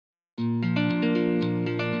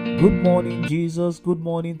Good morning, Jesus. Good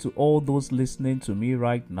morning to all those listening to me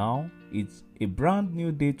right now. It's a brand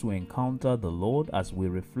new day to encounter the Lord as we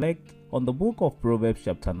reflect on the book of Proverbs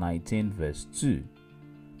chapter 19 verse 2.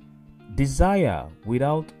 Desire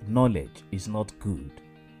without knowledge is not good,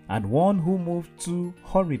 and one who moves too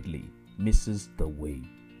hurriedly misses the way.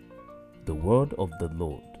 The word of the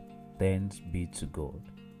Lord. Thanks be to God.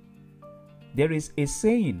 There is a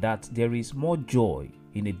saying that there is more joy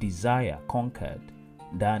in a desire conquered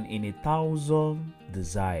than in 1,000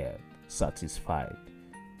 desired satisfied.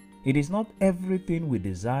 It is not everything we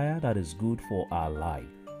desire that is good for our life.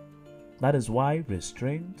 That is why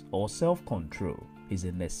restraint or self-control is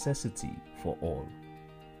a necessity for all.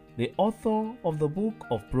 The author of the book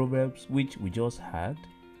of Proverbs, which we just had,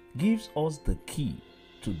 gives us the key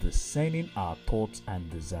to discerning our thoughts and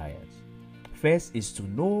desires. First is to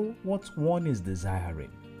know what one is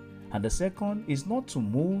desiring, and the second is not to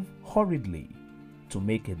move hurriedly to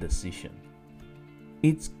make a decision.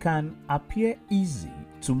 It can appear easy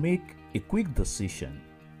to make a quick decision.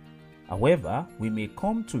 However, we may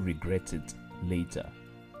come to regret it later.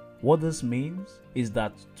 What this means is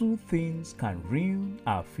that two things can ruin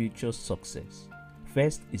our future success.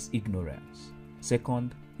 First is ignorance.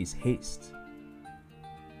 Second is haste.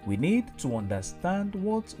 We need to understand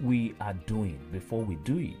what we are doing before we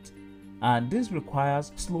do it, and this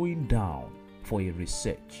requires slowing down for a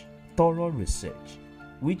thorough research,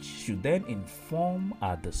 which should then inform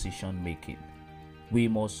our decision making. We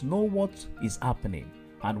must know what is happening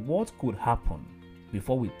and what could happen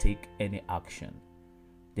before we take any action.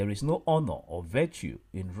 There is no honor or virtue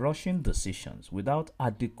in rushing decisions without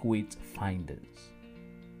adequate findings.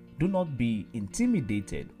 Do not be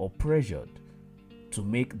intimidated or pressured to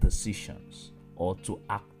make decisions or to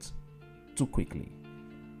act too quickly.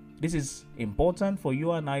 This is important for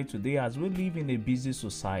you and I today as we live in a busy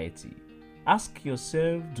society. Ask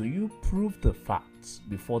yourself, do you prove the facts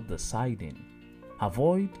before deciding?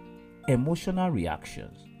 Avoid emotional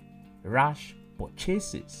reactions, rash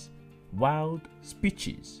purchases, wild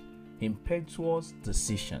speeches, impetuous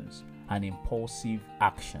decisions, and impulsive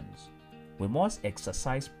actions. We must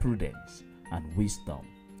exercise prudence and wisdom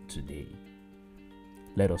today.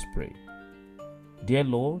 Let us pray. Dear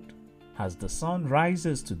Lord, as the sun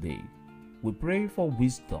rises today, we pray for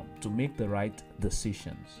wisdom to make the right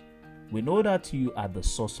decisions. We know that you are the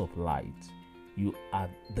source of light. You are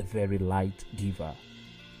the very light giver.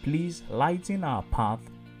 Please lighten our path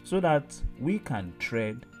so that we can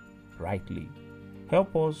tread rightly.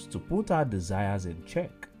 Help us to put our desires in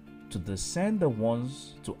check, to discern the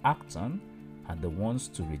ones to act on and the ones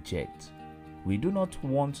to reject. We do not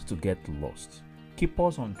want to get lost. Keep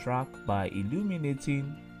us on track by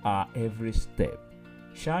illuminating our every step.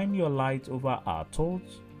 Shine your light over our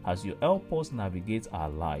thoughts as you help us navigate our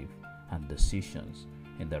life and decisions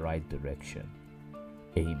in the right direction.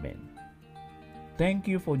 Amen. Thank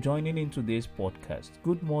you for joining in today's podcast.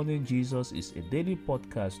 Good Morning Jesus is a daily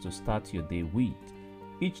podcast to start your day with.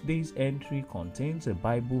 Each day's entry contains a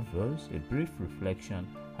Bible verse, a brief reflection,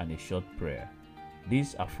 and a short prayer.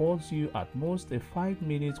 This affords you at most a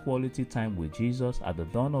 5-minute quality time with Jesus at the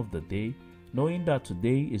dawn of the day, knowing that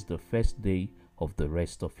today is the first day of the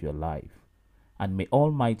rest of your life. And may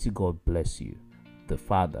Almighty God bless you, the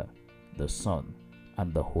Father, the Son,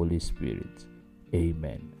 and the Holy Spirit.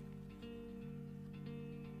 Amen.